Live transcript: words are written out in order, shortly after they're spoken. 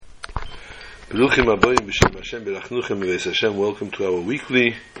Welcome to our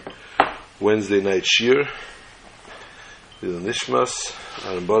weekly Wednesday night shir. Nishmas,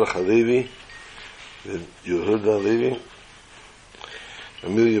 Aaron Baruch Halevi, Yehuda Halevi,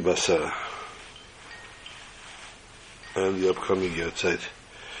 Amelia Basara, and the upcoming Yatzeit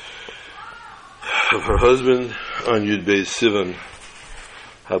of her husband on Yud Beis Sivan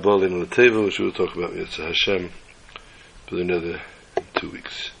Habal in Lateva, which we'll talk about Yitzhak Hashem for another 2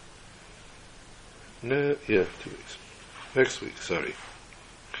 weeks. No, 2 weeks. Next week, sorry.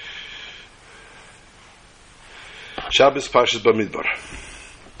 Shabbos Parshas Bamidbar.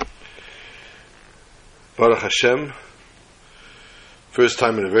 Baruch Hashem. First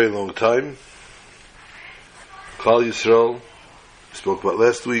time in a very long time. Klal Yisrael. We spoke about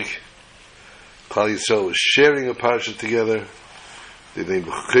last week. Klal Yisrael was sharing a parsha together. They named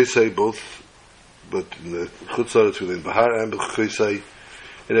B'chukaysai both, but in the Chutz La'aretz we named Bahar and B'chukaysai.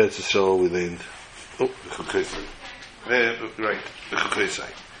 In Eretz Yisrael we named B'chukaysai. Right,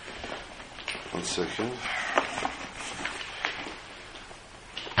 B'chukaysai. 1 second.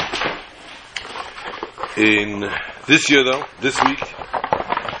 In this year though, this week,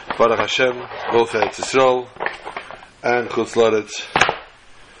 Baruch Hashem, both Eretz Yisrael and Chutz La'aretz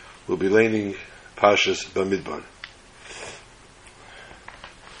will be learning Parshas Bamidbar.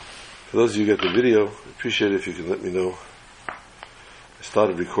 For those of you who get the video, I appreciate it if you can let me know. I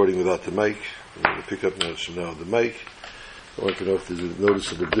started recording without the mic. I'm going to pick up now the mic. I want to know if there's a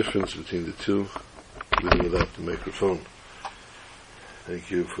noticeable difference between the two, with and without the microphone. Thank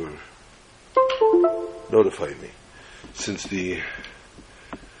you for notifying me. Since the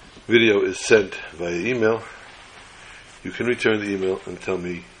video is sent via email, you can return the email and tell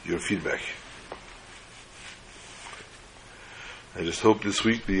me your feedback. I just hope this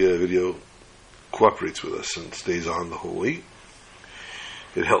week the video cooperates with us and stays on the whole week.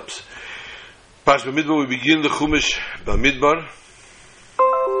 It helps. Parshas Bamidbar, we begin the Chumash Bamidbar.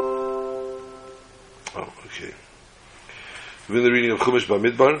 We begin the reading of Chumash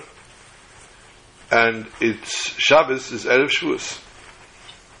Bamidbar. And its Shabbos is Erev Shavuos.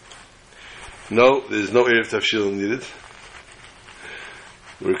 No, there's no Erev Tafshilin needed.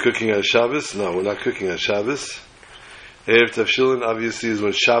 We're cooking on Shabbos. No, we're not cooking on Shabbos. Erev Tafshilin obviously is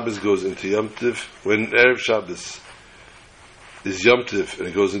when Shabbos goes into Yom Tiv. When Erev Shabbos is Yom Tiv and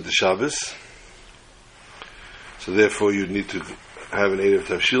it goes into Shabbos. So therefore you need to have an Erev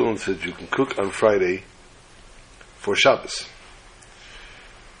Tafshilin so that you can cook on Friday for Shabbos.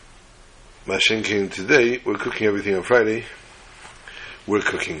 Mashen came today, we're cooking everything on Friday. We're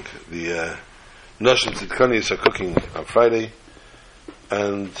cooking. The Nashim Tzidkanis are cooking on Friday.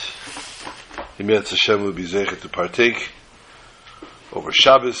 And Yimyat Hashem will be zeichet to partake over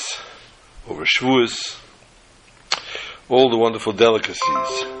Shabbos, over Shavuos, all the wonderful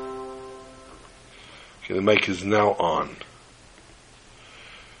delicacies. Okay, the mic is now on.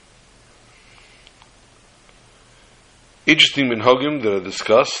 Interesting minhagim that are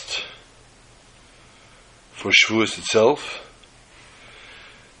discussed for Shavuos itself.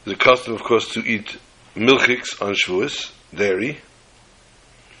 There's a custom, of course, to eat milchiks on Shavuos, dairy.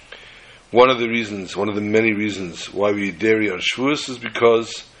 One of the many reasons why we eat dairy on Shavuos is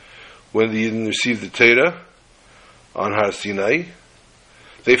because when the Yidden received the Torah on Har Sinai,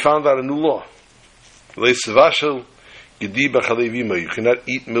 they found out a new law. You cannot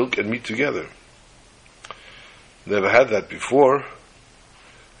eat milk and meat together. Never had that before,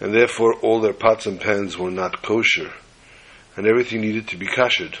 and therefore all their pots and pans were not kosher, and everything needed to be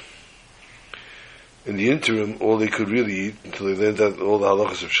kashered. In the interim, all they could really eat, until they learned out all the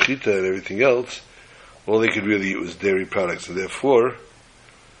halachas of shechita and everything else, all they could really eat was dairy products. And therefore,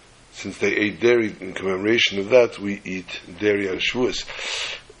 since they ate dairy in commemoration of that, we eat dairy on Shavuos.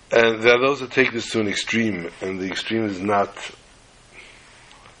 And there are those that take this to an extreme, and the extreme is not,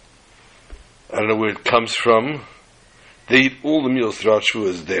 I don't know where it comes from. They eat all the meals throughout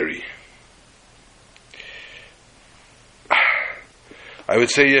Shavuos dairy. I would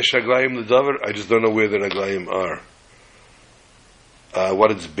say yesh raglayim l'davar. I just don't know where the raglayim are.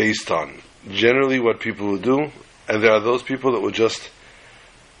 What it's based on. Generally, what people will do, and there are those people that will just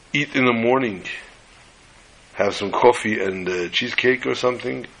eat in the morning, have some coffee and cheesecake or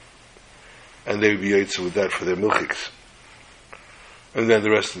something, and they will be eating with that for their milchiks. And then the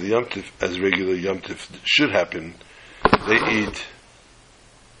rest of the Yom Tif, as regular Yom Tif should happen, they eat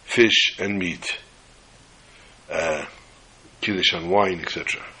fish and meat. Kiddush on wine,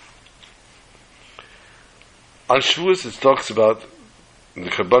 etc. On Shavuos, it talks about in the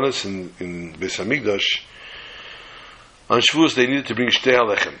Karbanos in Beis Hamikdash. On Shavuos, they needed to bring shtei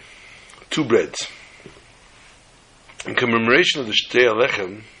halechem, 2 breads. In commemoration of the shtei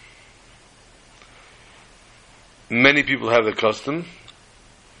halechem, Many people have the custom.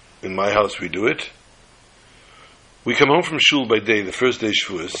 In my house we do it. We come home from shul by day, the first day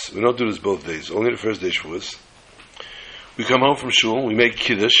Shavuos. We don't do this both days, only the first day Shavuos. We come home from shul, we make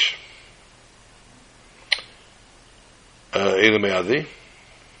kiddush, Eila Me'adi,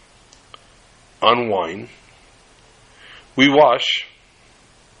 on wine. We wash.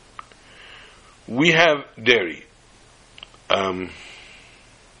 We have dairy.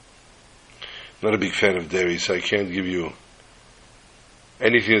 Not a big fan of dairy, so I can't give you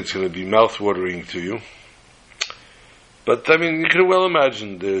anything that's going to be mouth-watering to you. But, I mean, you can well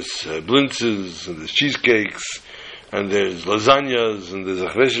imagine there's blintzes, and there's cheesecakes, and there's lasagnas, and there's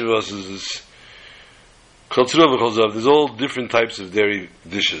achveshivas, there's all different types of dairy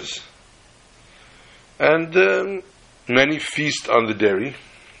dishes. And many feast on the dairy.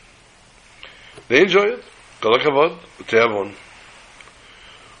 They enjoy it. Kol hakavod, te'avon.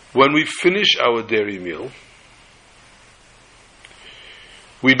 When we finish our dairy meal,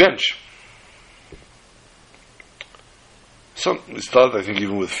 we bench. We start, I think,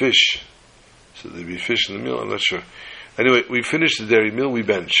 even with fish. So there'd be fish in the meal, I'm not sure. Anyway, we finish the dairy meal, we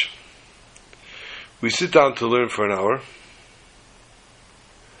bench. We sit down to learn for an hour.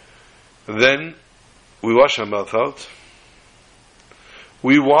 Then we wash our mouth out.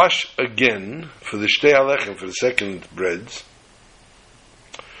 We wash again for the shtei halechem, for the second breads.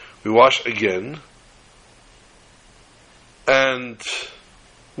 We wash again. And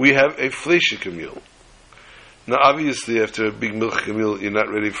we have a fleishike meal. Now, obviously, after a big milchike meal, you're not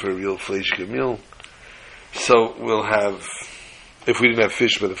ready for a real fleishike meal. So we'll have, if we didn't have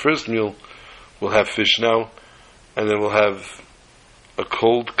fish for the first meal, we'll have fish now, and then we'll have a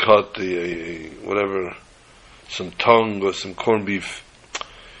cold cut, whatever, some tongue or some corned beef.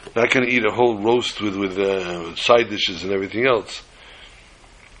 Not going to eat a whole roast with side dishes and everything else.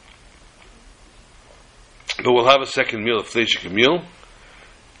 But we'll have a second meal, a fleishike meal,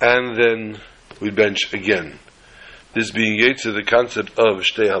 and then we bench again. This being Yetzer, the concept of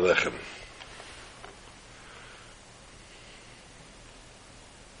shtei halechem.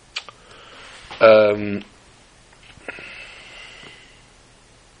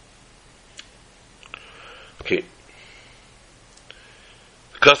 Okay.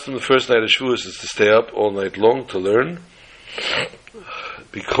 The custom the first night of Shavuos is to stay up all night long to learn,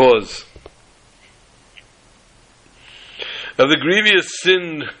 because of the grievous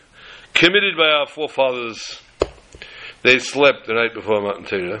sin committed by our forefathers. They slept the night before Matan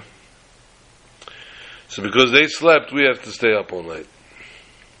Torah. So because they slept, we have to stay up all night.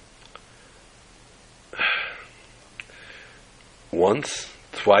 Once,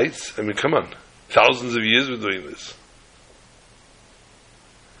 twice, I mean, come on. Thousands of years we're doing this.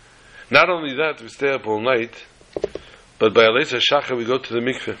 Not only that, we stay up all night, but by Aleis HaShachar we go to the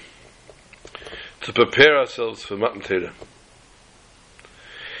mikveh to prepare ourselves for Matan Torah.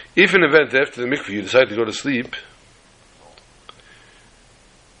 If an event after the mikveh you decide to go to sleep,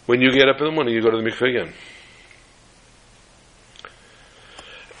 when you get up in the morning you go to the mikveh again.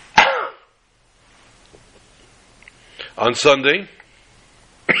 On Sunday,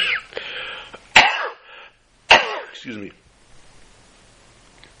 excuse me,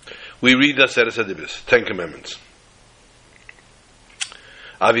 we read the Aseret HaDibros, 10 Commandments.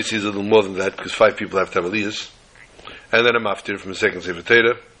 Obviously it's a little more than that, because 5 people have to have Aliyahs, and then a maftir from the second Sefer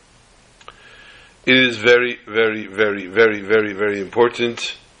Torah. It is very, very, very, very, very, very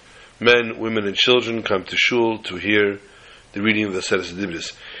important. Men, women, and children come to shul to hear the reading of the Aseret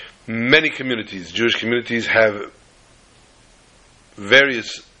HaDibros. Many communities, Jewish communities, have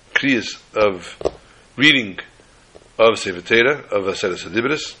various kriyas of reading of Sefer Torah, of Aseret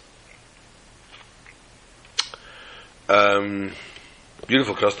HaDibros.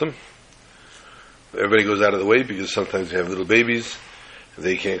 Beautiful custom. Everybody goes out of the way because sometimes they have little babies.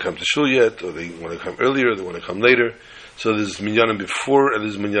 They can't come to shul yet, or they want to come earlier, they want to come later. So there's minyanim before, and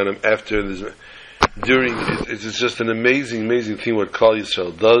there's minyanim after, and there's during. It's just an amazing, amazing thing what Klal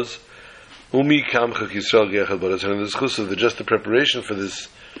Yisrael does. Umi kamchak Yisrael ge'echad b'aretz. And in the schus of just the preparation for this,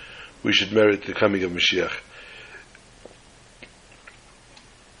 we should merit the coming of Mashiach.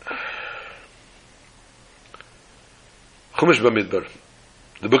 Chumash Bamidbar,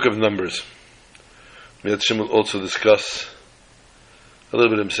 the book of Numbers. Miyat Shem will also discuss a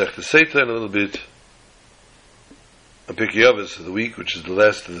little bit of Masechta Seita and a little bit of Pirkei Avos of the week, which is the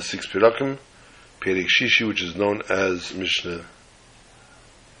last of the 6 Pirakim, Perek Shishi, which is known as Mishnah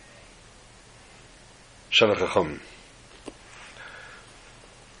Shana Chacham.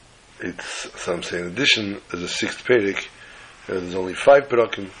 It's, some say in addition, as a 6th Perek, there's only 5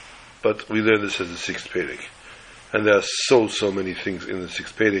 Pirakim, but we learn this as a 6th Perek. And there are so many things in the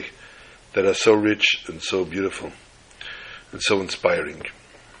 6th Perek that are so rich and so beautiful and so inspiring.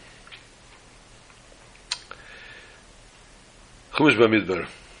 Chumash Bamidbar,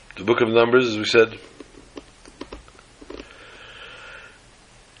 the book of Numbers, as we said,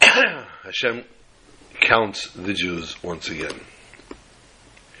 Hashem counts the Jews once again.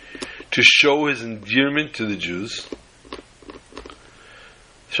 To show his endearment to the Jews,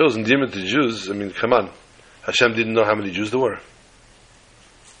 shows endearment to the Jews, I mean, come on, Hashem didn't know how many Jews there were.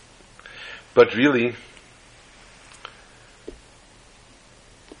 But really,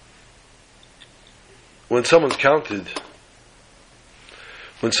 when someone's counted,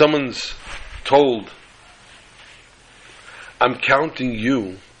 when someone's told, I'm counting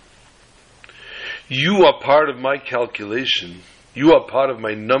you, you are part of my calculation, you are part of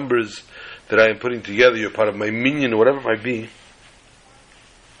my numbers that I am putting together, you're part of my minion, or whatever it might be.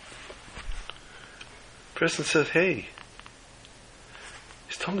 The person says, hey,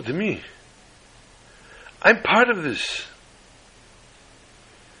 he's talking to me. I'm part of this.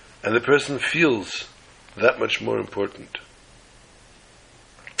 And the person feels that much more important.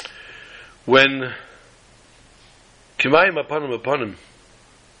 When Kimayim Apanim,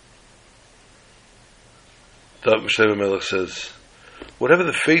 the Shlomo Melech says, whatever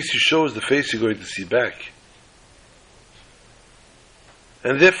the face you show is the face you're going to see back.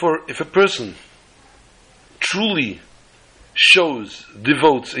 And therefore, if a person truly shows,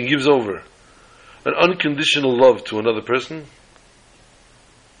 devotes, and gives over an unconditional love to another person,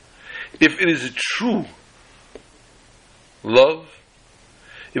 if it is a true love,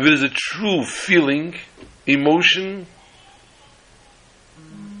 if it is a true feeling, emotion,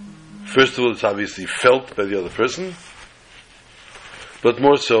 first of all, it's obviously felt by the other person, but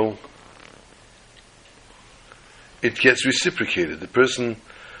more so, it gets reciprocated. The person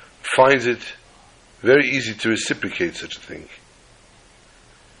finds it very easy to reciprocate such a thing,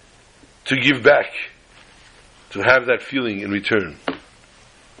 to give back, to have that feeling in return.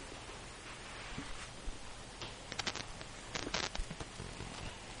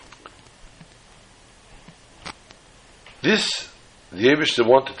 This, the Eibishter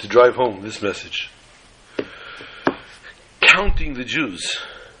wanted to drive home this message. Counting the Jews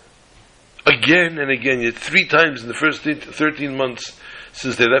again and again, yet 3 times in the first 13 months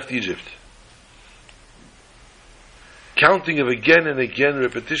since they left Egypt. Counting of again and again,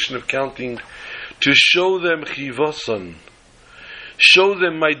 repetition of counting, to show them chivasan, show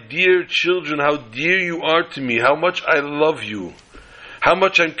them, my dear children, how dear you are to me, how much I love you, how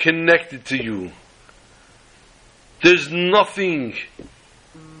much I'm connected to you. There's nothing,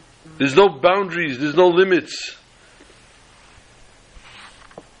 there's no boundaries, there's no limits.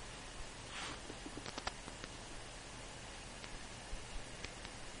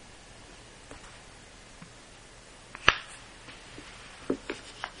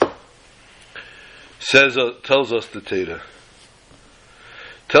 Tells us the Torah,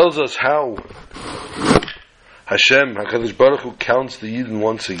 tells us how Hashem, HaKadosh Baruch Hu, counts the Yidden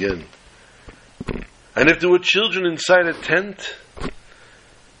once again. And if there were children inside a tent,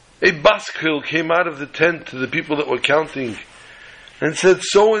 a baskil came out of the tent to the people that were counting and said,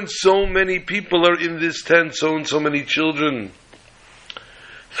 so and so many people are in this tent, so and so many children,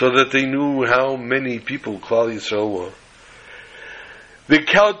 so that they knew how many people Klal Yisrael were. The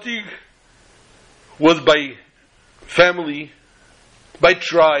counting was by family, by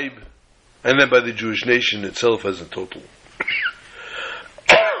tribe, and then by the Jewish nation itself as a total.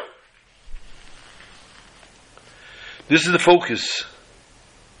 This is the focus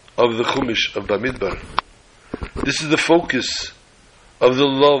of the Chumash of Bamidbar. This is the focus of the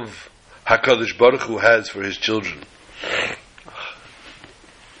love HaKadosh Baruch Hu has for his children.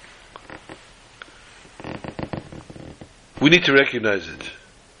 We need to recognize it.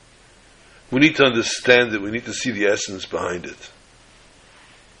 We need to understand it. We need to see the essence behind it.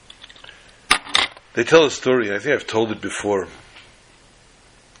 They tell a story, I think I've told it before.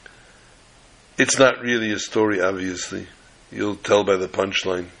 It's not really a story, obviously. You'll tell by the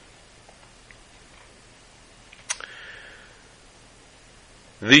punchline.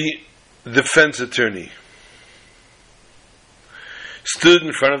 The defense attorney stood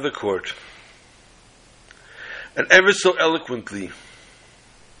in front of the court and ever so eloquently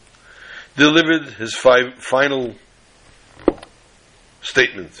delivered his final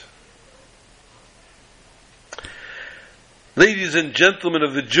statement. Ladies and gentlemen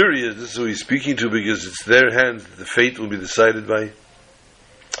of the jury, this is who he's speaking to because it's their hands that the fate will be decided by.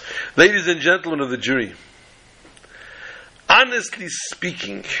 Ladies and gentlemen of the jury, honestly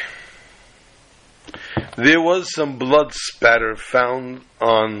speaking, there was some blood spatter found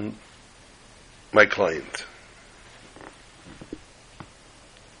on my client.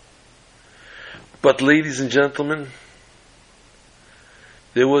 But ladies and gentlemen,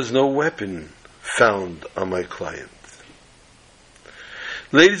 there was no weapon found on my client.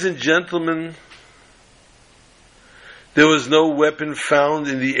 Ladies and gentlemen, there was no weapon found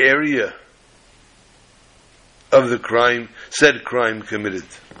in the area of the crime, said crime committed.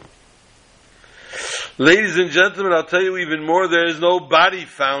 Ladies and gentlemen, I'll tell you even more, there is no body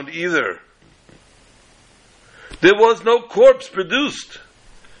found either. There was no corpse produced.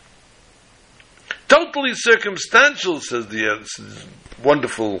 Totally circumstantial, says the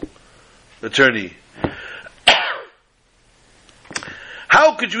wonderful attorney.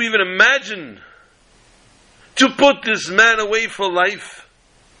 How could you even imagine to put this man away for life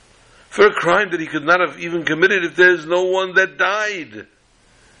for a crime that he could not have even committed if there's no one that died?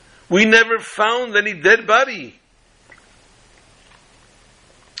 We never found any dead body.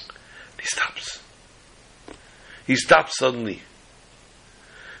 He stops. He stops suddenly.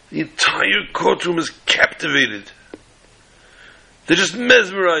 The entire courtroom is captivated. They're just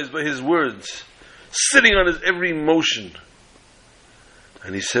mesmerized by his words, sitting on his every motion.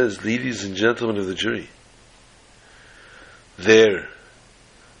 And he says, ladies and gentlemen of the jury, there,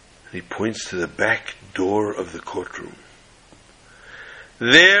 and he points to the back door of the courtroom,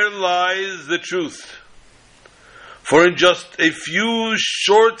 there lies the truth. For in just a few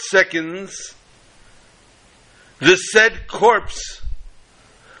short seconds, the said corpse,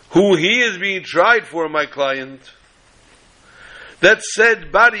 who he is being tried for, my client, that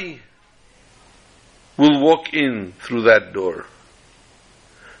said body will walk in through that door.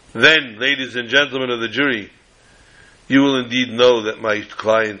 Then, ladies and gentlemen of the jury, you will indeed know that my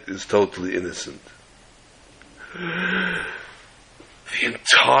client is totally innocent. The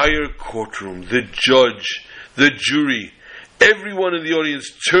entire courtroom, the judge, the jury, everyone in the audience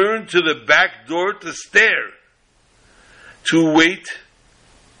turned to the back door to stare, to wait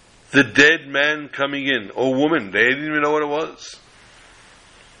the dead man coming in, or woman, they didn't even know what it was.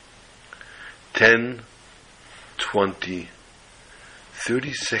 10, 20,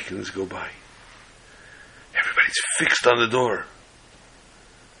 30 seconds go by. Everybody's fixed on the door.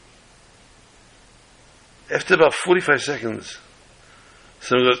 After about 45 seconds,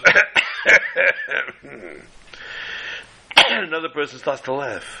 someone goes, another person starts to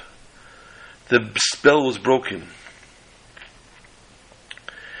laugh. The spell was broken.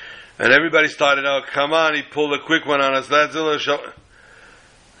 And everybody started out, come on, he pulled a quick one on us, that's a little show.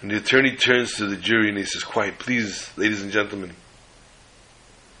 And the attorney turns to the jury and he says, quiet, please, ladies and gentlemen.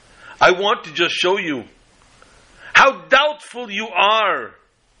 I want to just show you how doubtful you are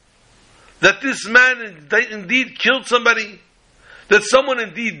that this man indeed killed somebody, that someone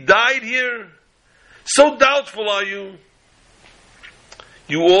indeed died here. So doubtful are you.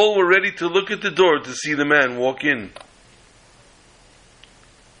 You all were ready to look at the door to see the man walk in.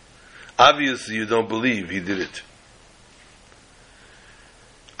 Obviously you don't believe he did it.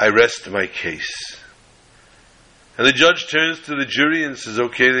 I rest my case. And the judge turns to the jury and says,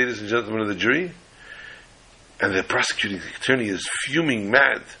 okay, ladies and gentlemen of the jury. And the prosecuting attorney is fuming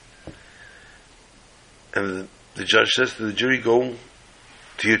mad. And the judge says to the jury, go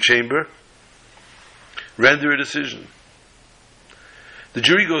to your chamber, render a decision. The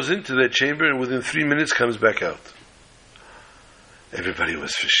jury goes into their chamber and within 3 minutes comes back out. Everybody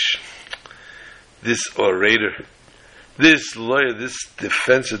was fish. This orator, this lawyer, this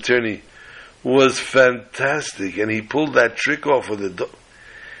defense attorney was fantastic, and he pulled that trick off with the door.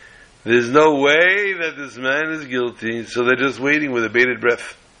 There's no way that this man is guilty, so they're just waiting with a bated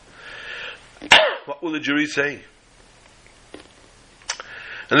breath. What will the jury say?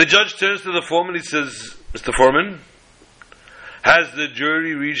 And the judge turns to the foreman, he says, Mr. Foreman, has the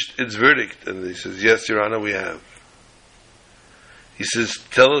jury reached its verdict? And he says, yes, Your Honor, we have. He says,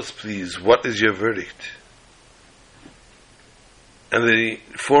 tell us please, what is your verdict? And the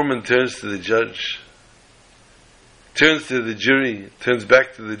foreman turns to the judge, turns to the jury, turns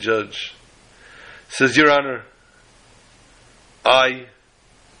back to the judge, says, Your Honor, I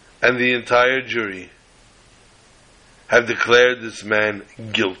and the entire jury have declared this man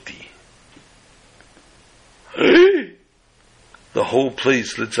guilty. The whole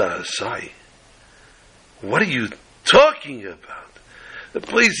place lets out a sigh. What are you talking about? The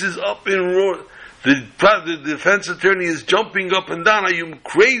place is up in roar. The defense attorney is jumping up and down. Are you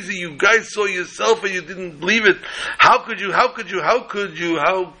crazy? You guys saw yourself and you didn't believe it. How could you? How could you? How could you?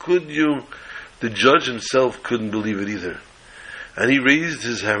 How could you? The judge himself couldn't believe it either. And he raised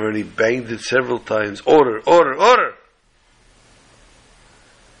his hammer and he banged it several times. Order, order, order!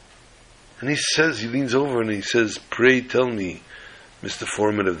 And he says, he leans over and he says, pray tell me, Mr.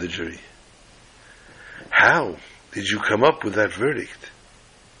 Foreman of the jury, how did you come up with that verdict?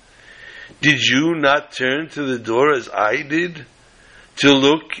 Did you not turn to the door as I did to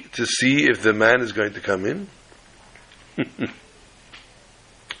look to see if the man is going to come in?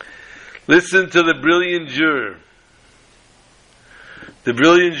 Listen to the brilliant juror. The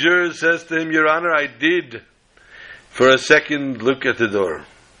brilliant juror says to him, Your Honor, I did for a second look at the door,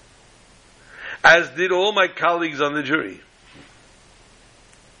 as did all my colleagues on the jury.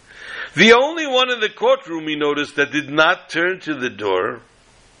 The only one in the courtroom, he noticed, that did not turn to the door,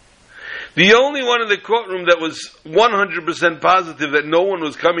 the only one in the courtroom that was 100% positive that no one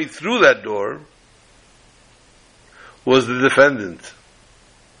was coming through that door, was the defendant.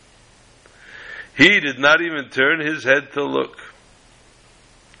 He did not even turn his head to look.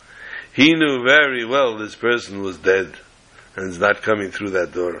 He knew very well this person was dead and is not coming through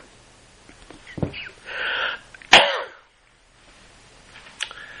that door.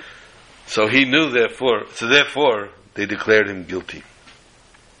 So he knew, therefore they declared him guilty.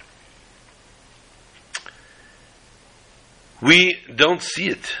 We don't see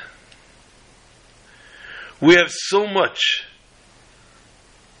it. We have so much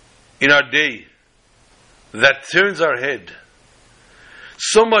in our day that turns our head,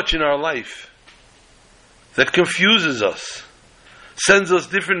 so much in our life that confuses us, sends us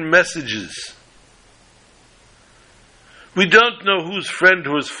different messages. We don't know who's friend,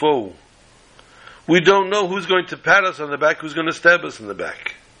 who's foe. We don't know who's going to pat us on the back, who's going to stab us in the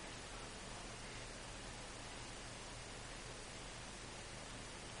back.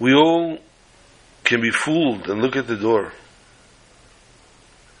 We all can be fooled and look at the door.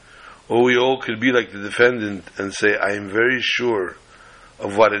 Or we all could be like the defendant and say, I am very sure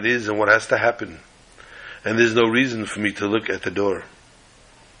of what it is and what has to happen, and there's no reason for me to look at the door.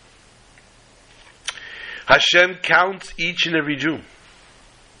 Hashem counts each and every Jew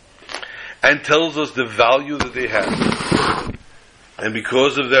and tells us the value that they have. And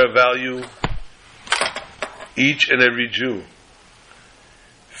because of their value, each and every Jew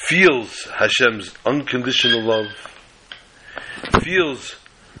feels Hashem's unconditional love, feels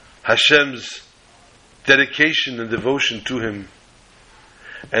Hashem's dedication and devotion to Him,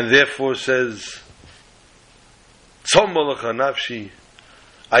 and therefore says, Tzom malacha nafshi,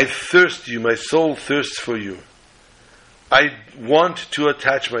 I thirst you, my soul thirsts for you. I want to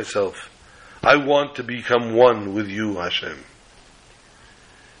attach myself. I want to become one with you, Hashem.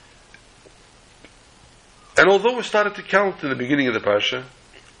 And although we started to count in the beginning of the Parsha,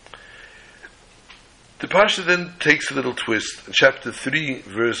 the Parsha then takes a little twist. Chapter 3,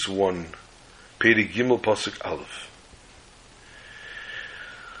 verse 1, Perek Gimel, Pasuk Aleph.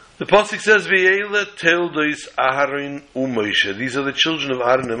 The Pasuk says, V'yela teldois Aharon u'Moshe. These are the children of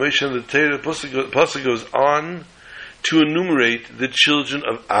Aaron and Moshe. And the Pasuk goes on to enumerate the children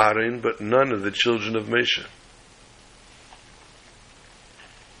of Aaron, but none of the children of Moshe.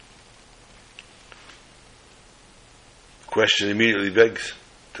 Question immediately begs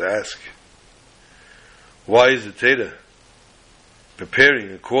to ask, why is the Torah preparing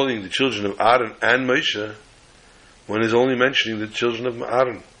and calling the children of Aaron and Moshe when it's only mentioning the children of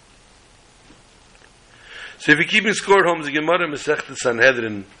Aaron? So if you keep in score, home, the Gemara Masechta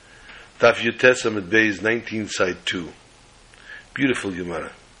Sanhedrin, Daf Yutes Amud Beis 19, side 2. Beautiful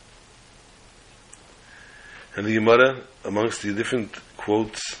Gemara. And the Gemara, amongst the different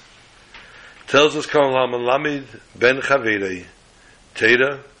quotes, tells us, Kol HaMelamed ben Chaverei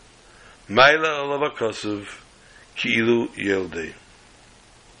Torah Maila Alav HaKosuv Ki'ilu Yeldei.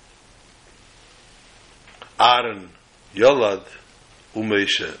 Aaron Yolad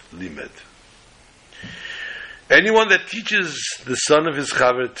u'Moshe Limed. Anyone that teaches the son of his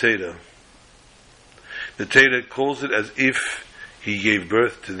Chaver Torah, the Torah calls it as if he gave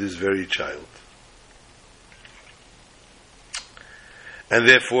birth to this very child. And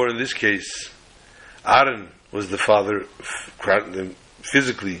therefore, in this case, Aaron was the father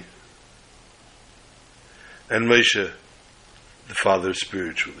physically, and Moshe the father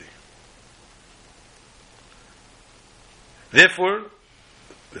spiritually. Therefore,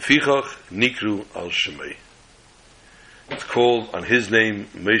 Lefichach Nikru al Shemai. It's called on his name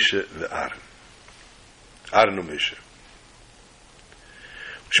Moshe ve'Aaron. Aaron and Moshe.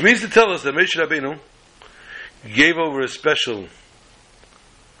 Which means to tell us that Moshe Rabbeinu gave over a special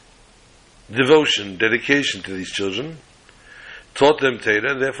devotion, dedication to these children, taught them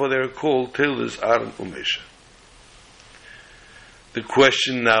Torah, and therefore they are called Teilas Aaron and Moshe. The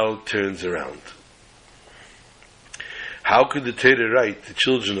question now turns around. How could the Torah write the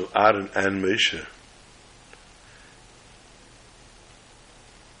children of Aaron and Moshe?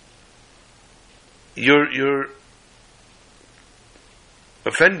 You're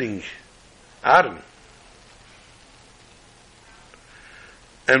offending Aaron.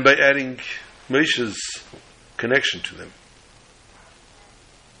 and by adding Moshe's connection to them.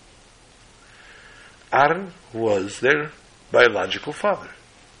 Aaron was their biological father.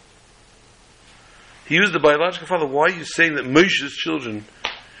 He was the biological father. Why are you saying that Moshe's children,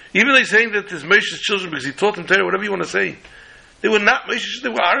 even though he's saying that it's Moshe's children because he taught them Torah, whatever you want to say, they were not Moshe's, they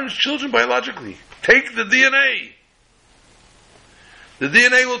were Aaron's children biologically. Take the DNA. The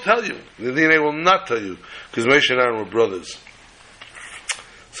DNA will tell you. The DNA will not tell you, because Moshe and Aaron were brothers.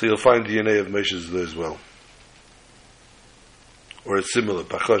 So you'll find DNA of Moshe's there as well. Or a similar,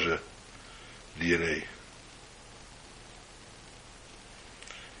 Pachaja DNA.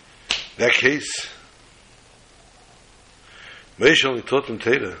 In that case, Moshe only taught them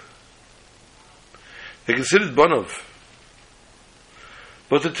Torah. They considered Banov.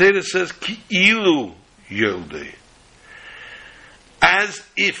 But the Torah says, Ki ilu yildei. As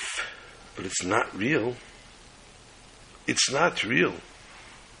if, but it's not real. It's not real.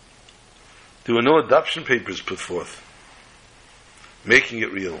 There were no adoption papers put forth, making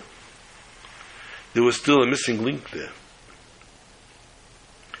it real. There was still a missing link there.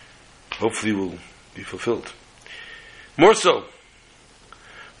 Hopefully will be fulfilled. More so,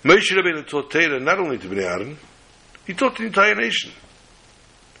 Moshe Rabbeinu taught Torah not only to Bnei Aaron, he taught the entire nation.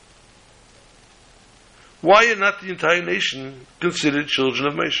 Why are not the entire nation considered children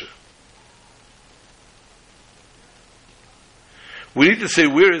of Moshe? We need to say,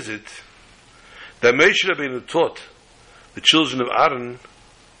 where is it that Moshe Rabbeinu taught the children of Aaron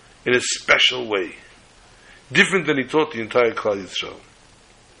in a special way, different than he taught the entire Klal Yisrael?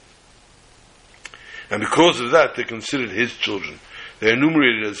 And because of that, they're considered his children. They're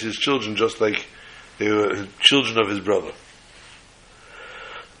enumerated as his children, just like they were children of his brother.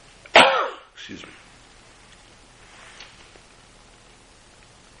 Excuse me.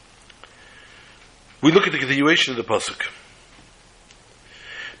 We look at the continuation of the pasuk.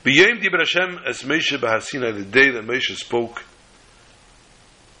 B'yom diber Hashem es Moshe b'Har Sinai, the day that Moshe spoke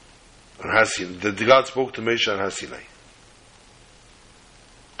on Har Sinai, that God spoke to Moshe on Har Sinai.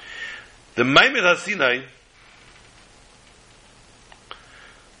 The Maimed Har Sinai,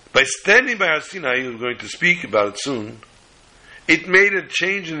 by standing by Har Sinai, we're going to speak about it soon, it made a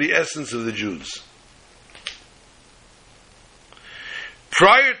change in the essence of the Jews.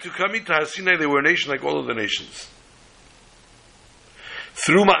 Prior to coming to Har Sinai, they were a nation like all of the nations.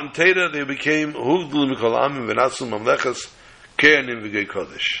 Through Matan Torah, they became Huvdul Mikol Amim V'Nasu Mamlechas Ke'anim V'Gei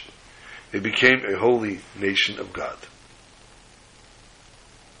Kodesh. They became a holy nation of God.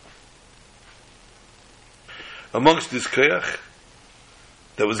 Amongst this Koyach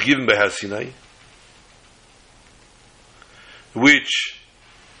that was given by Har Sinai, which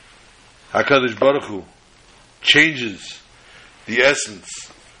HaKadosh Baruch Hu changes the essence,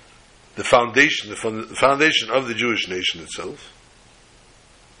 the foundation of the Jewish nation itself.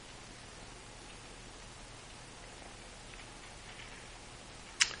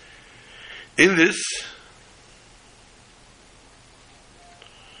 In this,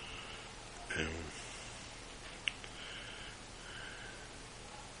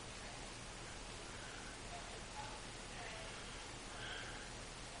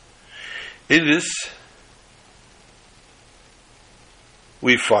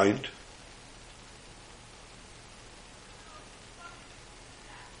 we find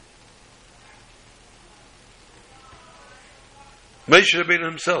Moshe Rabbeinu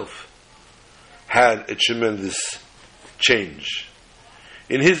himself had a tremendous change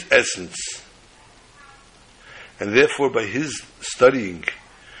in his essence, and therefore by his studying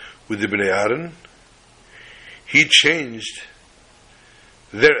with the Bnei Aaron, he changed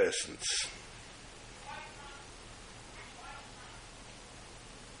their essence.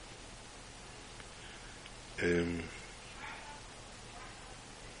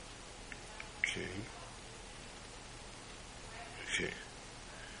 Okay.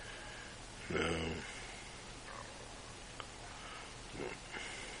 Now,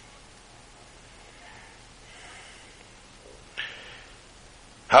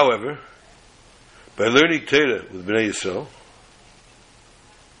 however, by learning Torah with Bnei Yisrael,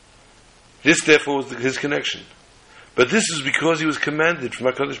 this therefore was his connection. But this is because he was commanded from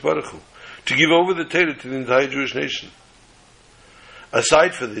HaKadosh Baruch Hu to give over the Torah to the entire Jewish nation.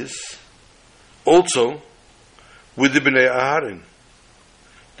 Aside from this, also with the Bnei Aaron,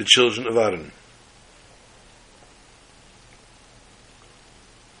 the children of Aaron.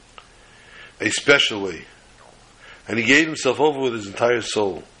 A special way. And he gave himself over with his entire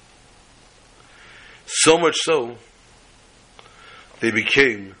soul. So much so, they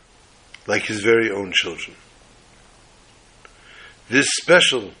became like his very own children. This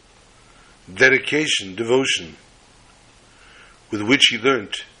special dedication, devotion, with which he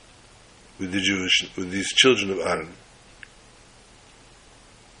learned with these children of Aaron.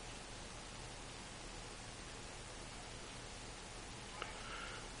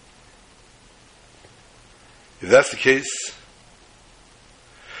 If that's the case,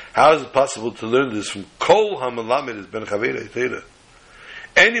 how is it possible to learn this from Kol HaMelamed is Ben Chaverei Torah?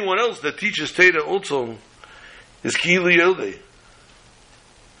 Anyone else that teaches Torah also is Ki'ilu Yodei.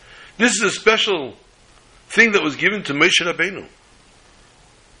 This is a special thing that was given to Moshe Rabbeinu.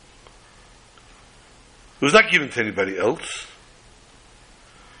 It was not given to anybody else.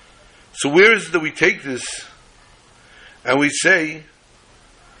 So where is it that we take this and we say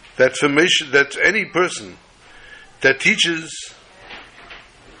that for Moshe, that any person that teaches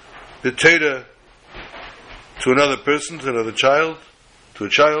the Torah to another person, to another child, to a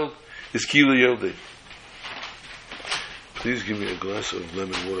child, is Ki'ilu Yodei. Please give me a glass of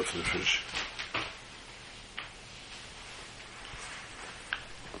lemon water from the fridge.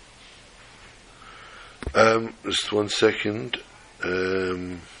 Just 1 second.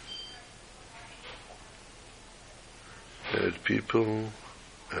 Add people.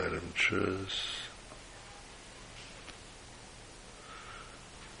 Adam Truss.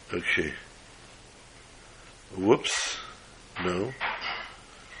 Okay. Whoops. No.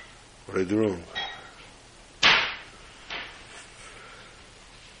 What did I do wrong?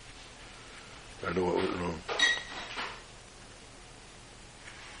 I know what went wrong.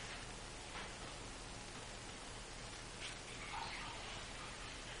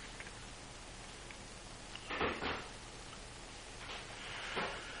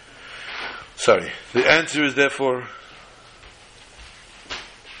 Sorry. The answer is therefore.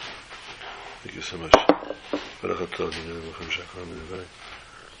 Thank you so much.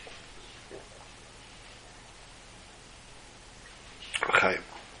 Okay.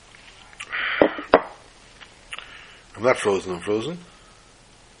 I'm not frozen, I'm frozen.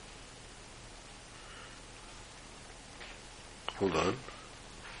 Hold on.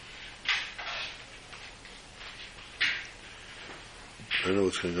 I don't know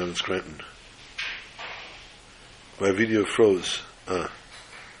what's going on in Scranton. My video froze. Let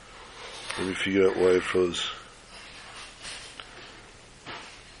me figure out why it froze.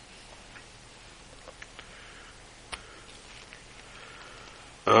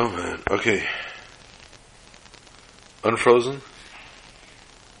 Oh man, okay. Unfrozen?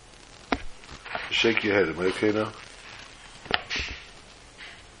 Shake your head, am I okay now?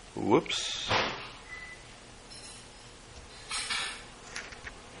 Whoops.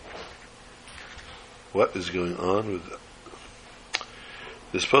 What is going on with that?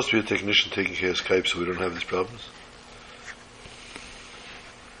 There's supposed to be a technician taking care of Skype so we don't have these problems.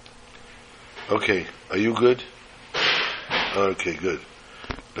 Okay, are you good? Okay, good.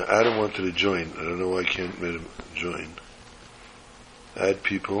 Now Adam wanted to join. I don't know why I can't make him join. Add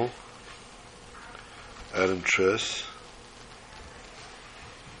people. Adam Tress.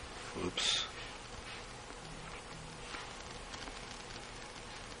 Oops.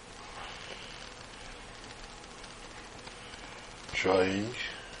 Trying.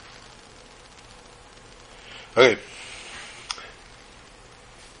 Okay.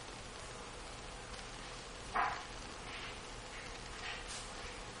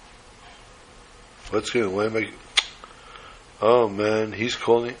 What's going on? Why am I... Oh man, he's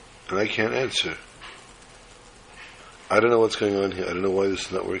calling and I can't answer. I don't know what's going on here. I don't know why this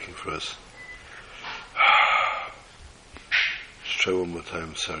is not working for us. Let's try one more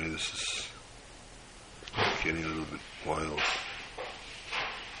time. Sorry, this is getting a little bit wild.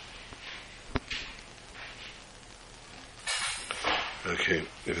 Okay,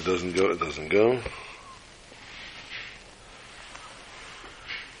 if it doesn't go, it doesn't go.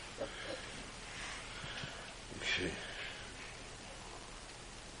 Okay.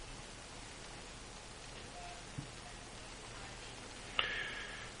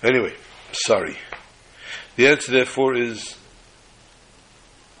 Anyway, sorry. The answer therefore is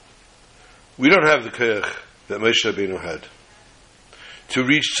we don't have the koyach that Moshe Rabbeinu had to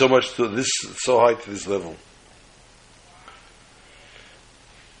reach so much to this, so high to this level.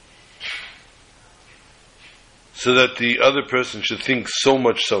 So that the other person should think so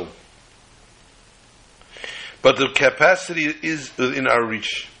much so. But the capacity is within our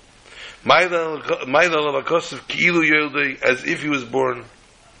reach. As if he was born.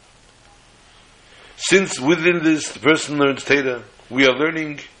 Since within this the person learns Torah, we are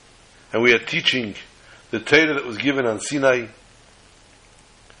learning and we are teaching the Torah that was given on Sinai.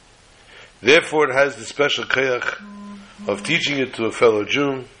 Therefore it has the special koyach of teaching it to a fellow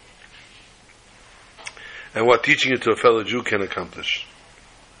Jew, and what teaching it to a fellow Jew can accomplish.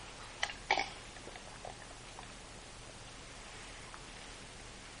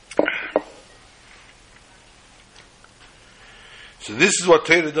 So this is what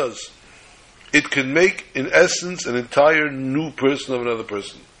Torah does. It can make, in essence, an entire new person of another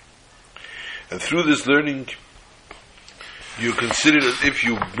person. And through this learning, you consider as if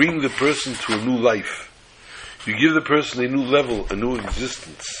you bring the person to a new life. You give the person a new level, a new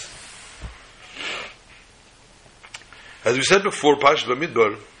existence. As we said before, Parashat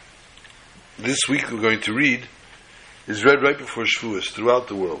Bamidbar, this week we're going to read, is read right before Shavuos throughout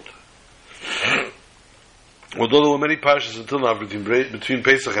the world. Although there were many parashas until now between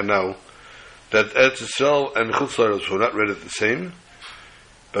Pesach and now, that Eretz Yisrael and Chutz La'aretz were not read at the same,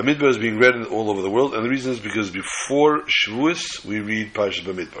 Bamidbar is being read all over the world, and the reason is because before Shavuos we read Parashat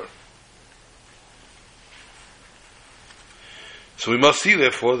Bamidbar. So we must see,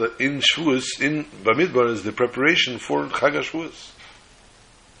 therefore, that in Shavuos, in Bamidbar, is the preparation for Chag HaShavuos.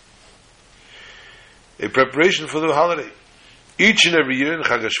 A preparation for the holiday. Each and every year in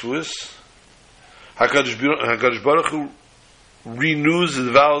Chag HaShavuos, HaKadosh Baruch Hu renews his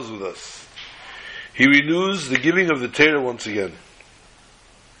vows with us. He renews the giving of the Torah once again.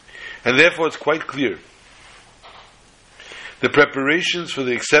 And therefore it's quite clear. The preparations for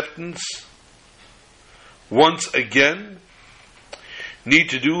the acceptance, once again, need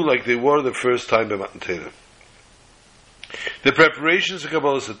to do like they were the first time by Matan Torah. The preparations for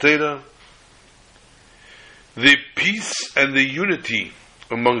Kabbalas HaTorah, the peace and the unity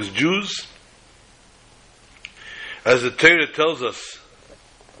amongst Jews, as the Torah tells us,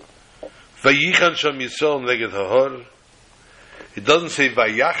 Vayichan Sham Yisrael Neged Hahor. It doesn't say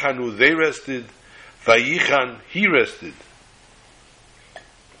Vayachanu, they rested. Vayichan, he rested.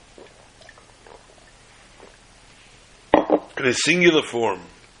 In a singular form,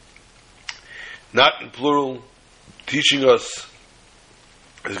 not in plural, teaching us,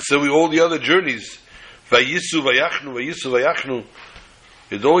 as I said, all the other journeys, Vayisu Vayachnu, Vayisu Vayachnu,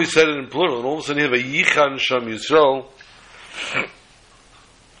 it always said it in plural, and all of a sudden here, Vayichan Sham Yisrael,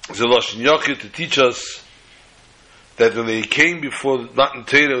 it's a Lashon Yachid to teach us that when they came before Matan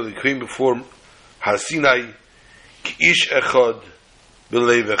Torah, they came before Har Sinai, Ish Echad,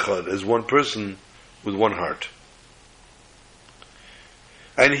 B'Leiv Echad, as one person with one heart.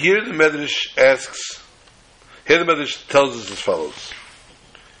 And here the Medrash tells us as follows.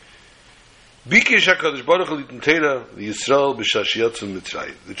 Bikesh HaKadosh Baruch Hu Litan Torah Yisrael b'Shash Yatzim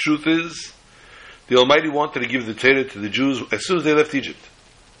Mitzrayim. The truth is, the Almighty wanted to give the Torah to the Jews as soon as they left Egypt.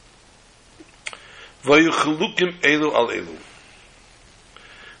 Vayuchalukim elu al elu.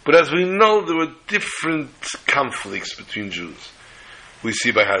 But as we know, there were different conflicts between Jews. We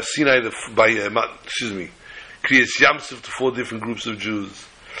see by Har Sinai, Kriyas Yamsuf, the 4 different groups of Jews,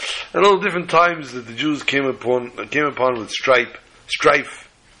 and all the different times that the Jews came upon with strife.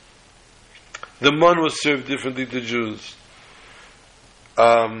 The man was served differently to Jews.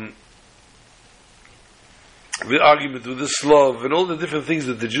 The argument with the Slav and all the different things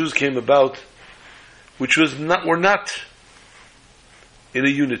that the Jews came about, which were not in a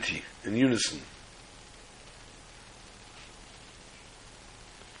unity, in unison.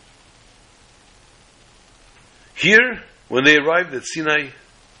 Here, when they arrived at Sinai,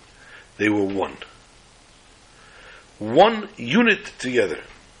 they were one. One unit together.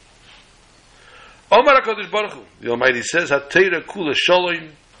 Omar HaKadosh Baruch Hu, the Almighty says, HaTorah Kula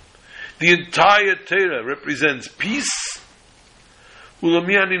Shalom, the entire Torah represents peace.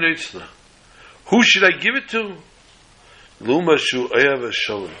 Ulami ani neitzna. Who should I give it to? Lumashu Ehev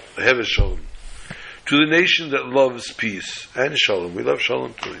Shalom. To the nation that loves peace and Shalom. We love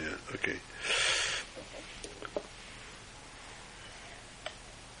Shalom too, yeah. Okay.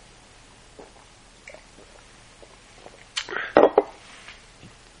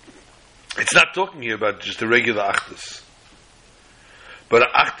 It's not talking here about just a regular Achdus, but an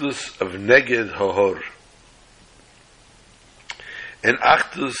Achdus of Neged Hahor. An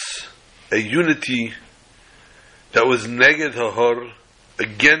Achdus, a unity that was Neged Hahor,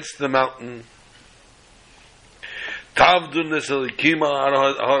 against the mountain. Tavdun Nesalikima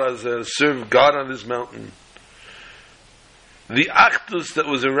Har, serve God on this mountain. The Achdus that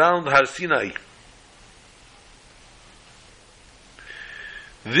was around Har Sinai.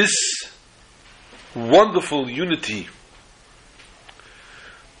 This wonderful unity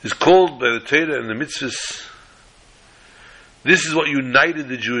is called by the Torah and the mitzvahs. This is what united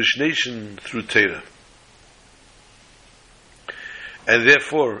the Jewish nation through Torah. And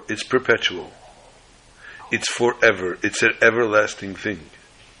therefore, it's perpetual. It's forever. It's an everlasting thing.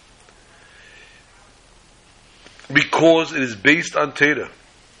 Because it is based on Torah.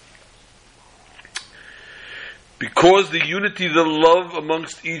 Because the unity, the love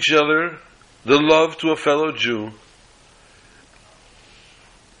amongst each other, the love to a fellow Jew,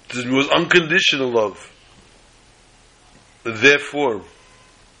 it was unconditional love. therefore,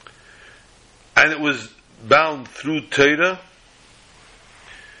 and it was bound through Torah,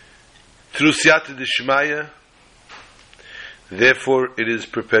 through Siyata Dishmaya, therefore it is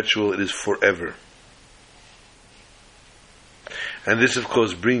perpetual, it is forever. And this, of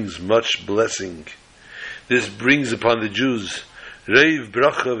course, brings much blessing. This brings upon the Jews Reiv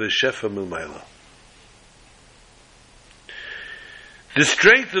Bracha V'Shefa Milmayla. The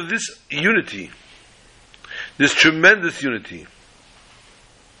strength of this unity, this tremendous unity,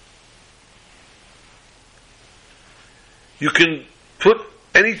 you can put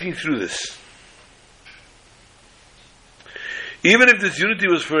anything through this. Even if this unity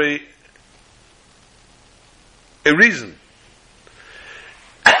was for a reason,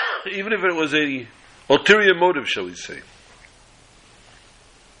 even if it was a ulterior motive, shall we say.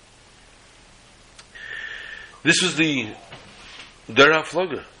 This was the Der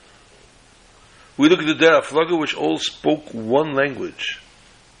HaFlaga. We look at the Der HaFlaga, which all spoke one language.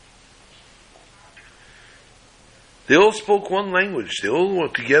 They all spoke one language. They all were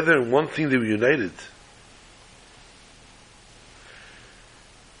together in one thing. They were united.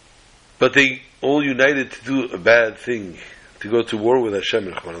 But they all united to do a bad thing, to go to war with Hashem.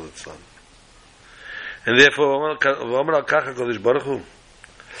 And therefore,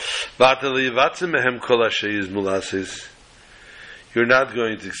 you're not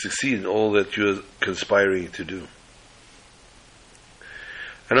going to succeed in all that you're conspiring to do.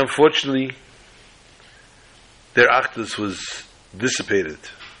 And unfortunately, their achdus was dissipated.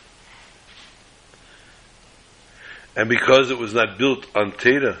 And because it was not built on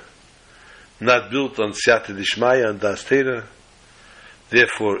Torah, not built on Siyata Dishmaya and Das Torah,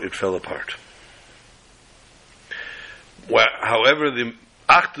 therefore it fell apart. However, the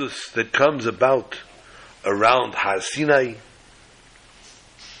achdus that comes about around Har Sinai,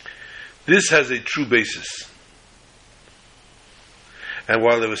 this has a true basis. And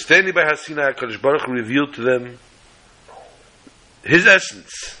while they were standing by Har Sinai, HaKadosh Baruch Hu revealed to them His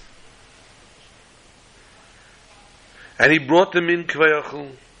essence. And He brought them in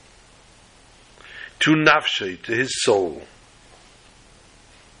Kvayachal to Nafshay, to His soul.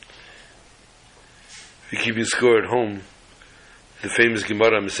 If you keep your score at home, the famous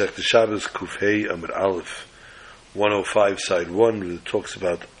Gemara Masechta Shabbos Kuf Hey Amar Aleph 105 side 1, where it talks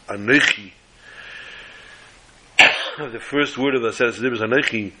about Anochi. The first word of the Aseret Dibros,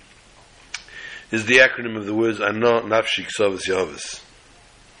 Anochi, is the acronym of the words Ano Nafshi Ksavas Yahavas.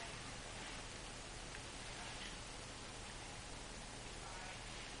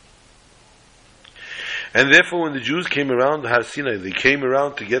 And therefore, when the Jews came around Har Sinai, they came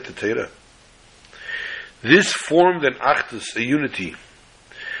around to get the Torah. This formed an achdus, a unity,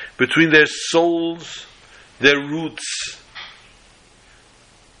 between their souls, their roots,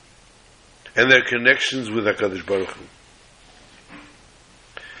 and their connections with HaKadosh Baruch Hu.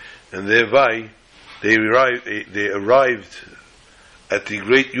 And thereby, they arrived at the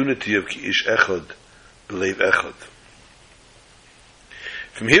great unity of Ki Ish Echad, B'Leiv Echad.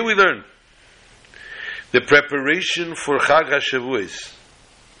 From here we learn the preparation for Chag HaShavuos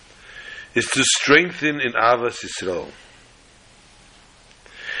is to strengthen in Avas Yisrael.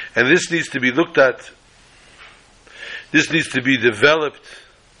 And this needs to be looked at, this needs to be developed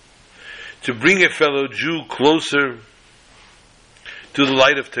to bring a fellow Jew closer to the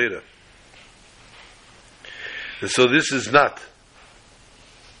light of Torah. And so this is not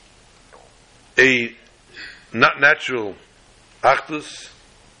natural achdus,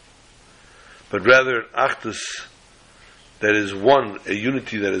 but rather achdus that is one, a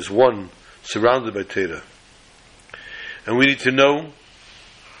unity that is one, surrounded by Torah. And we need to know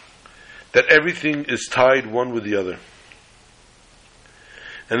that everything is tied one with the other.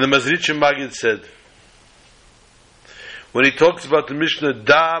 And the Mazritcha Magid said, when he talks about the Mishnah,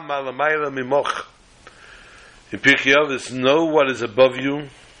 Da Malamayla Mimoch, in Pirkei Avos, know what is above you.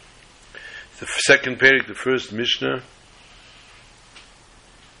 It's the second parak, the first Mishnah.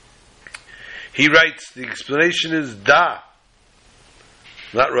 He writes, the explanation is Da,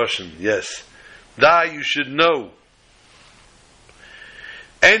 not Russian, yes. Da, you should know.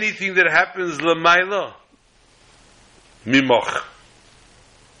 Anything that happens Lamaila, Mimoch.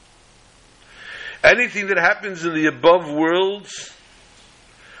 Anything that happens in the above worlds,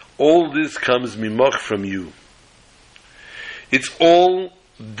 all this comes Mimoch from you. It's all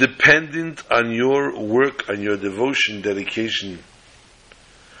dependent on your work, on your devotion, dedication,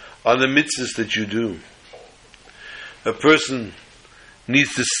 on the mitzvahs that you do. A person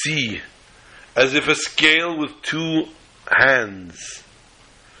needs to see as if a scale with two hands,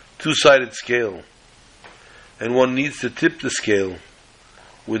 two-sided scale, and one needs to tip the scale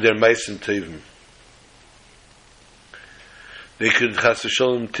with their Ma'asim Tovim. they could chas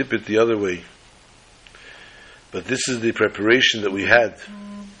v'sholem tip it the other way. But this is the preparation that we had.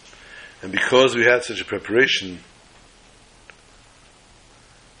 And because we had such a preparation,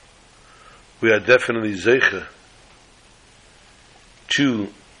 we are definitely zeicha to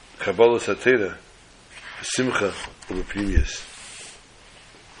Kabbalah Satera, Simcha over Pnimius.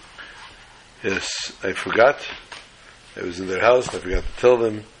 Yes, I forgot. I was in their house. I forgot to tell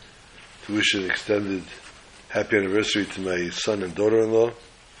them to wish an extended happy anniversary to my son and daughter-in-law,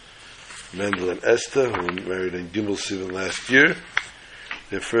 Mendel and Esther, who were married in Gimel Sivan last year,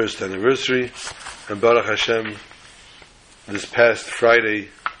 their first anniversary. And Baruch Hashem, this past Friday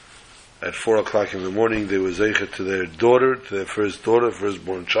at 4 o'clock in the morning, they were zeicha to their daughter, to their first daughter,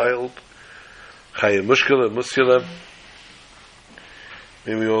 firstborn child, Chaya Muskela.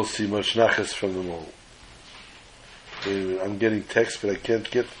 May we all see much nachas from them all. I'm getting text, but I can't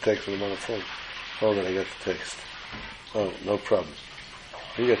get the text when I'm on the phone. Hold on, I got the text. Oh, no problem.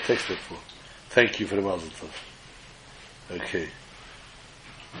 What do you got text that for? Thank you for the mazel tov. Okay.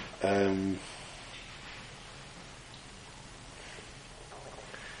 The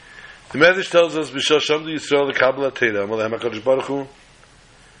Medrash tells us, B'shal Shamdu Yisrael the Kabbalah Teira, Amalei HaKadosh Baruch Hu,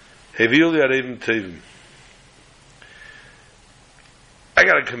 Heviu li Arevim Tevim. I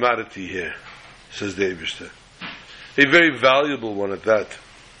got a commodity here, says the Eibishter. A very valuable one at that.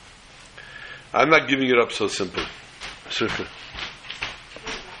 I'm not giving it up so simple. Circa.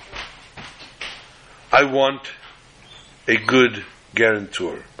 I want a good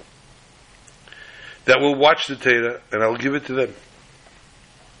guarantor that will watch the Torah, and I'll give it to them.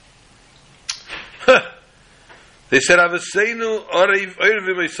 They said, our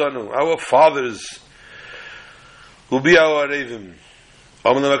fathers will be our Arevim.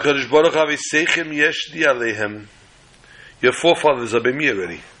 Your forefathers are by me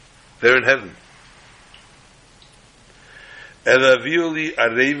already. They're in heaven.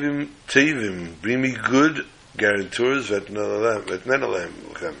 Bring me good guarantors.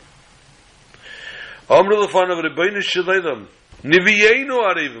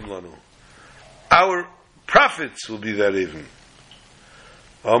 Our prophets will be that even.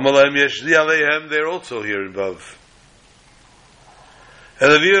 They're also here above.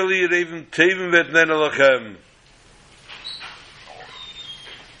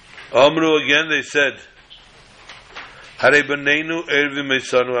 Amru, again they said,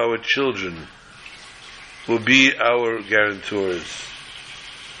 our children will be our guarantors.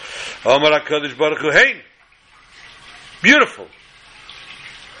 Amar HaKadosh Baruch Hu, hey, beautiful.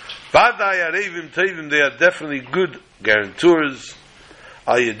 They are definitely good guarantors.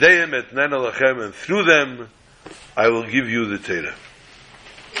 And through them, I will give you the Torah.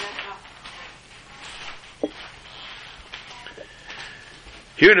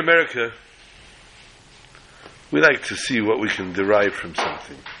 Here in America, we like to see what we can derive from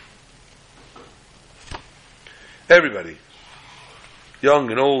something. Everybody,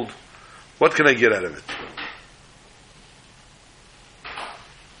 young and old, what can I get out of it?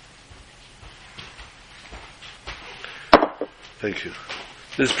 Thank you.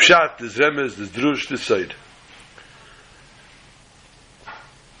 There's pshat, there's remez, there's drush, this side.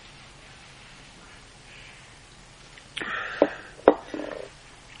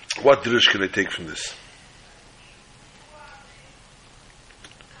 What drush can I take from this?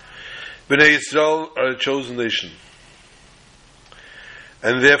 Bnei Yisrael are a chosen nation,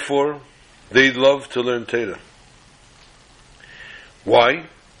 and therefore they love to learn Torah. Why?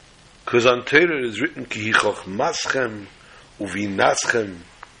 Because on Torah it is written, Ki chochmaschem uvinaschem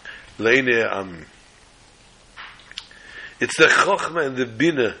leinei am. It's the chochma and the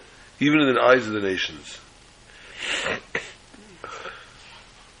bina, even in the eyes of the nations.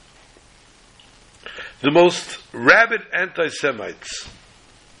 The most rabid anti-Semites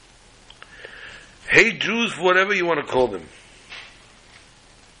hate Jews for whatever you want to call them.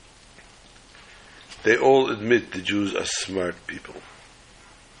 They all admit the Jews are smart people.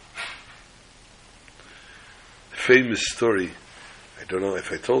 Famous story, I don't know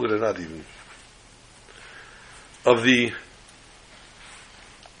if I told it or not even, of the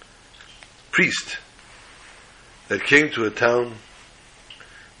priest that came to a town.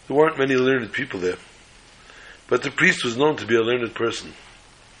 There weren't many learned people there, but the priest was known to be a learned person,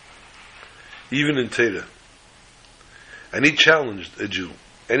 even in Torah. And he challenged a Jew,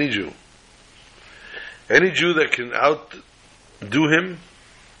 any Jew that can outdo him,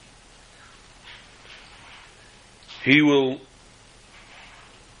 he will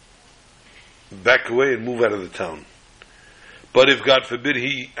back away and move out of the town. But if, God forbid,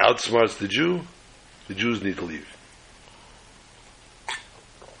 he outsmarts the Jews need to leave.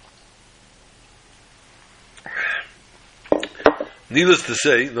 Needless to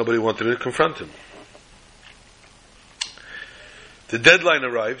say, nobody wanted to confront him. The deadline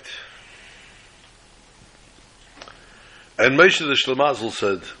arrived, and Moshe the Shlemazel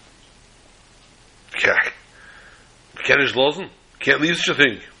said, Kenish Lozen, can't leave such a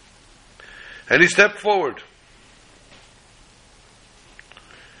thing. And he stepped forward.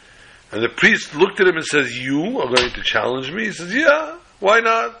 And the priest looked at him and says, you are going to challenge me? He says, yeah, why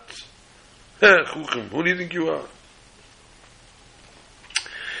not? Who do you think you are?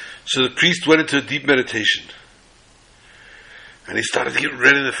 So the priest went into a deep meditation. And he started to get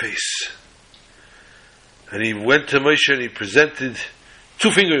red in the face. And he went to Moshe and he presented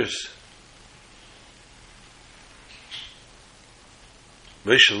 2 fingers.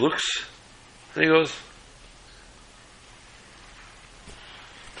 Moshe looks and he goes.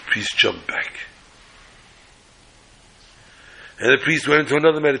 The priest jumped back. And the priest went into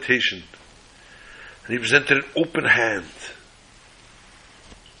another meditation. And he presented an open hand.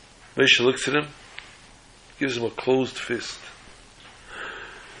 Moshe looks at him, gives him a closed fist.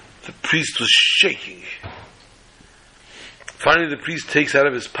 The priest was shaking. Finally, the priest takes out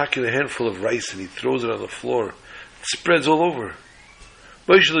of his pocket a handful of rice and he throws it on the floor. It spreads all over.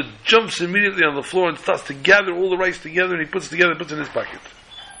 Moshe jumps immediately on the floor and starts to gather all the rice together, and he puts it together and puts it in his pocket.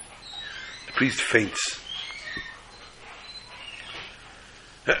 The priest faints.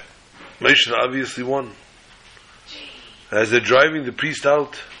 Moshe obviously won. As they're driving the priest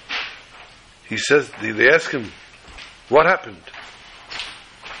out, he says, they ask him, what happened?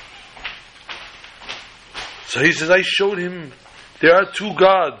 So he says, I showed him there are 2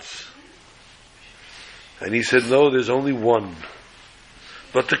 gods. And he said, no, there's only one.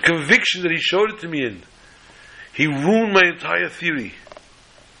 But the conviction that he showed it to me in, he ruined my entire theory.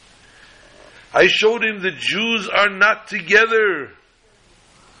 I showed him the Jews are not together.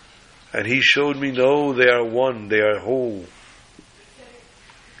 And he showed me, no, they are one, they are whole.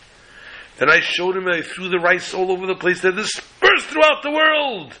 And I showed him, and I threw the rice all over the place. They're dispersed throughout the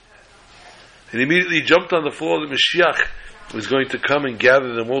world. And he immediately jumped on the floor. The Mashiach was going to come and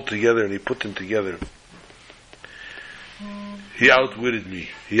gather them all together, and he put them together. He outwitted me.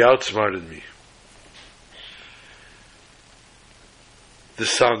 He outsmarted me.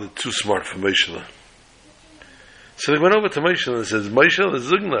 This sounded too smart for Moshe. So they went over to Moshe and says, Moshe the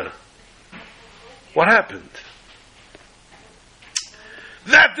Zugna, what happened?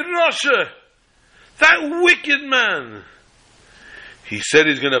 That Rasha, that wicked man, he said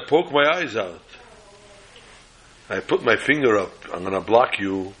he's going to poke my eyes out. I put my finger up, I'm going to block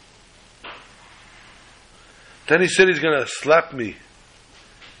you. Then he said he's going to slap me.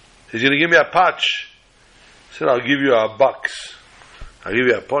 He's going to give me a patch. He said, I'll give you a box. I'll give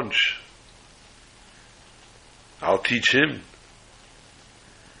you a punch. I'll teach him.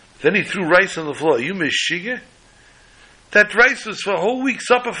 Then he threw rice on the floor. Are you Meshige? That rice was for a whole week's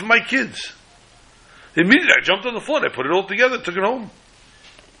supper for my kids. Immediately I jumped on the floor and I put it all together, took it home.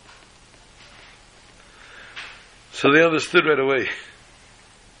 So they understood right away.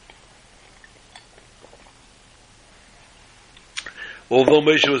 Although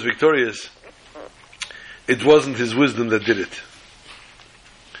Moshe was victorious, it wasn't his wisdom that did it.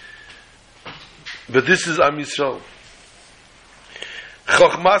 But this is Am Yisrael.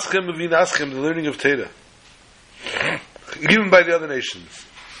 Chochmaschem v'vinaschem, the learning of Torah, given by the other nations.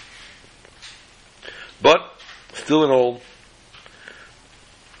 But, still in all,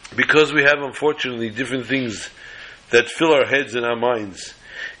 because we have unfortunately different things that fill our heads and our minds,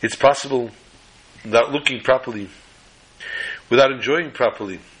 it's possible, without looking properly, without enjoying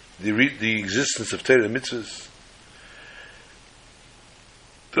properly the existence of Torah and mitzvahs,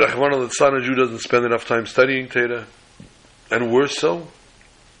 the Rahman al-Litzlan, a Jew doesn't spend enough time studying Torah, and worse so,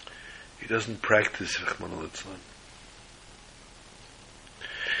 he doesn't practice Rahman al-Litzlan.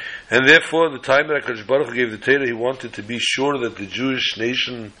 And therefore, the time that HaKadosh Baruch Hu gave the Torah, he wanted to be sure that the Jewish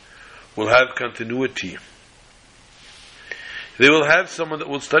nation will have continuity. They will have someone that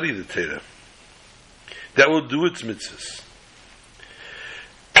will study the Torah, that will do its mitzvahs.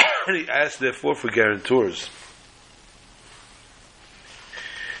 He asked, therefore, for guarantors.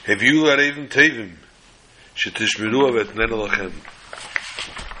 Have you l'arevim tevim shetishmeru avetnen alachem?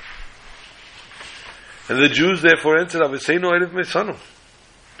 And the Jews therefore answered, Aviseinu erev meisanu.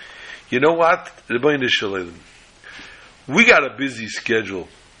 You know what? We got a busy schedule.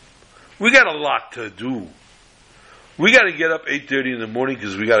 We got a lot to do. We got to get up 8:30 in the morning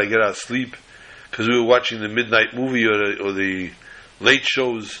because we got to get our sleep because we were watching the midnight movie or the late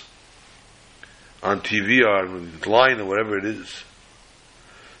shows on TV or online or whatever it is.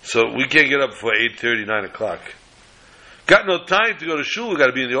 So we can't get up before 8:30, 9 o'clock. Got no time to go to shul. We got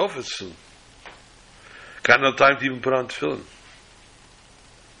to be in the office soon. Got no time to even put on tefillin.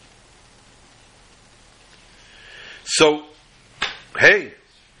 So, hey,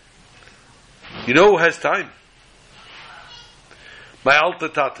 you know who has time? My Alta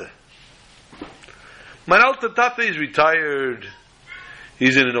Tate. My Alta Tate is retired.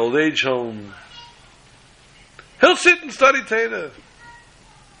 He's in an old age home. He'll sit and study Torah.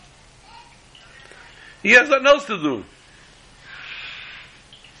 He has nothing else to do.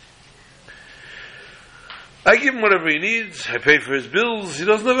 I give him whatever he needs. I pay for his bills. He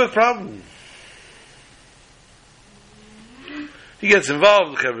doesn't have a problem. He gets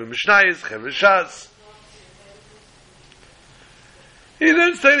involved. Chevra Mishnayos, Chevra Shas. He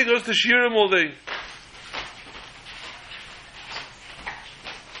then he goes to Shiurim all day.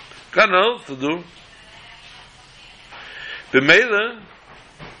 Got nothing else to do. B'meila,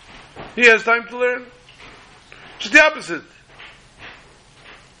 he has time to learn. Just the opposite.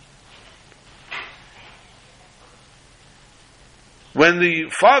 When the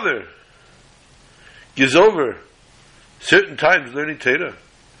father gives over certain times learning Torah,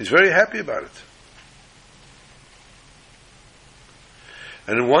 he's very happy about it.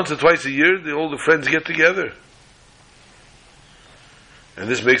 And then once or twice a year, all the friends get together. And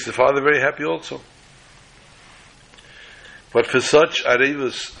this makes the father very happy also. But for such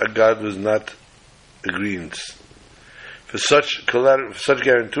arevus, God was not agreeing. For such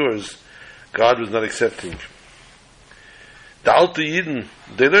guarantors, God was not accepting. The Alta Yidden,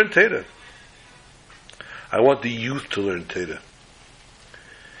 they learn Torah. I want the youth to learn Torah.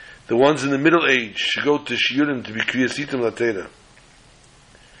 The ones in the middle age should go to Shiurim to be Kriyasitim La Torah.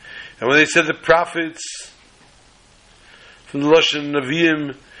 And when they said the prophets, from the Lashon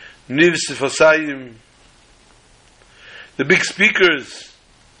Nevi'im, Niv Sefasayim, the big speakers,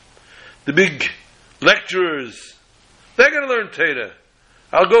 the big lecturers, they're going to learn Torah.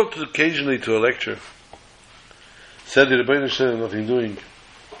 I'll go occasionally to a lecture. Said the Rebbeinu Shalom, nothing doing.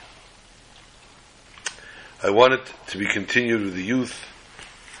 I want it to be continued with the youth,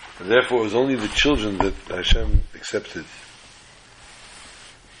 and therefore it was only the children that Hashem accepted.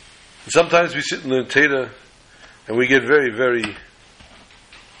 And sometimes we sit and learn Torah, and we get very, very,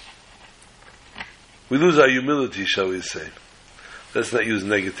 we lose our humility, shall we say. Let's not use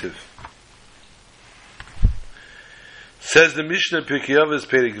negative. Says the Mishnah, Pirkei Avos,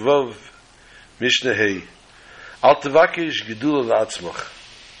 Perek Vav, Mishnah Hey, Al tevakesh gedula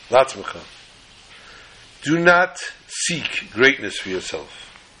la'atzmacha. Do not seek greatness for yourself.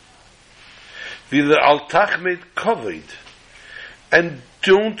 V'ila al tachmed kavod, and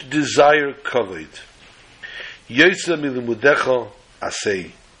don't desire kavod. Yotza milimudecha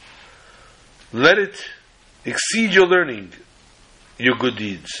asay. Let it exceed your learning, your good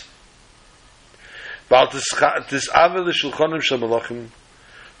deeds.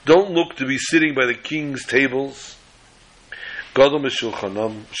 Don't look to be sitting by the king's tables. For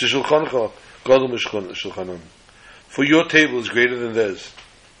your table is greater than theirs.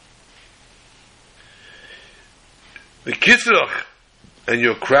 The kisrach and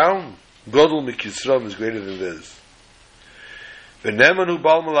your crown, Godel mikisram, is greater than theirs. And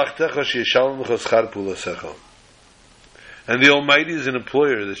the Almighty is an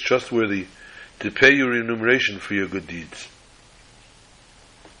employer that's trustworthy to pay your remuneration for your good deeds.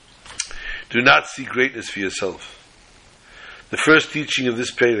 Do not seek greatness for yourself. The first teaching of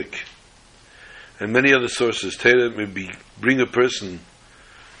this Perek and many other sources, Torah may bring a person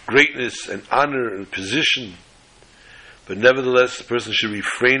greatness and honor and position, but nevertheless the person should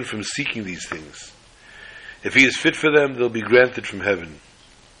refrain from seeking these things. If he is fit for them, they'll be granted from heaven.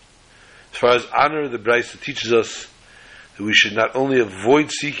 As far as honor, the Brisa teaches us that we should not only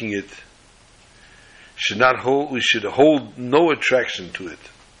avoid seeking it, we should hold no attraction to it.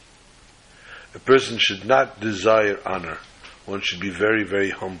 A person should not desire honor. One should be very,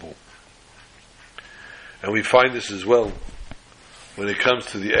 very humble. And we find this as well when it comes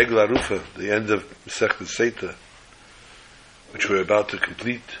to the Egla Rufa, the end of Masechet Seita, which we're about to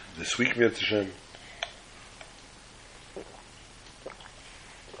complete this week, Mitzvah Hashem.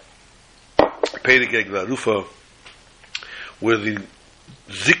 Perek Egla Rufa, where the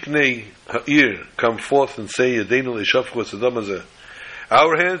Ziknei Ha'ir come forth and say, Yadeinu le'shafchu tzadam hazeh.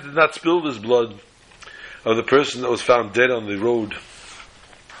 Our hands did not spill this blood of the person that was found dead on the road,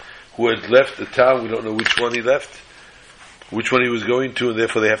 who had left the town. We don't know which one he left, which one he was going to, and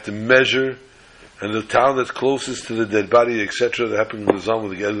therefore they have to measure. And the town that's closest to the dead body, etc., that happened in the Zon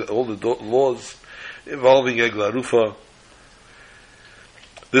with all the laws involving Egla Rufa.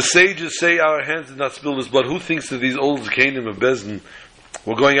 The sages say our hands did not spill this blood. Who thinks that these old Zakanim and Bezdin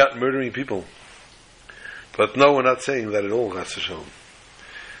were going out and murdering people? But no, we're not saying that at all, Chas v'Shalom.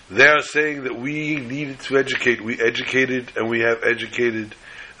 They are saying that we needed to educate. We educated, and we have educated,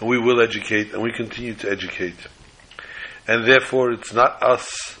 and we will educate, and we continue to educate. and therefore it's not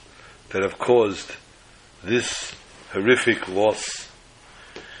us that have caused this horrific loss,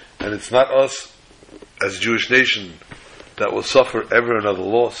 and it's not us as a Jewish nation that will suffer ever another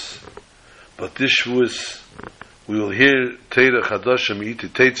loss, but this Shavuos we will hear Teira Chadasha Me'iti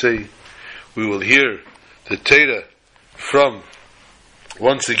Teitzei, we will hear the Teira from,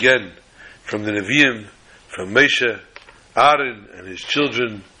 once again, from the Nevi'im, from Moshe, Aaron and his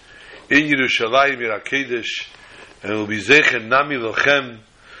children in Yerushalayim Yerakedesh, and it will be Zechen Nami Lochem,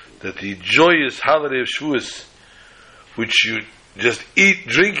 that the joyous holiday of Shavuos, which you just eat,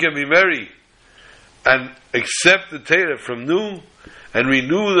 drink, and be merry, and accept the Torah from new, and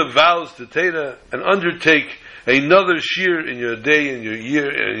renew the vows to Torah, and undertake another shir in your day, in your year,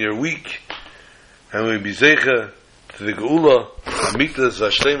 and in your week, and we be Zecha to the Geula, Amitas,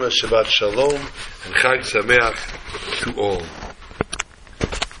 Hashlema, Shabbat Shalom, and Chag Sameach to all.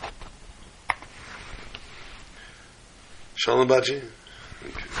 Shalom Baji.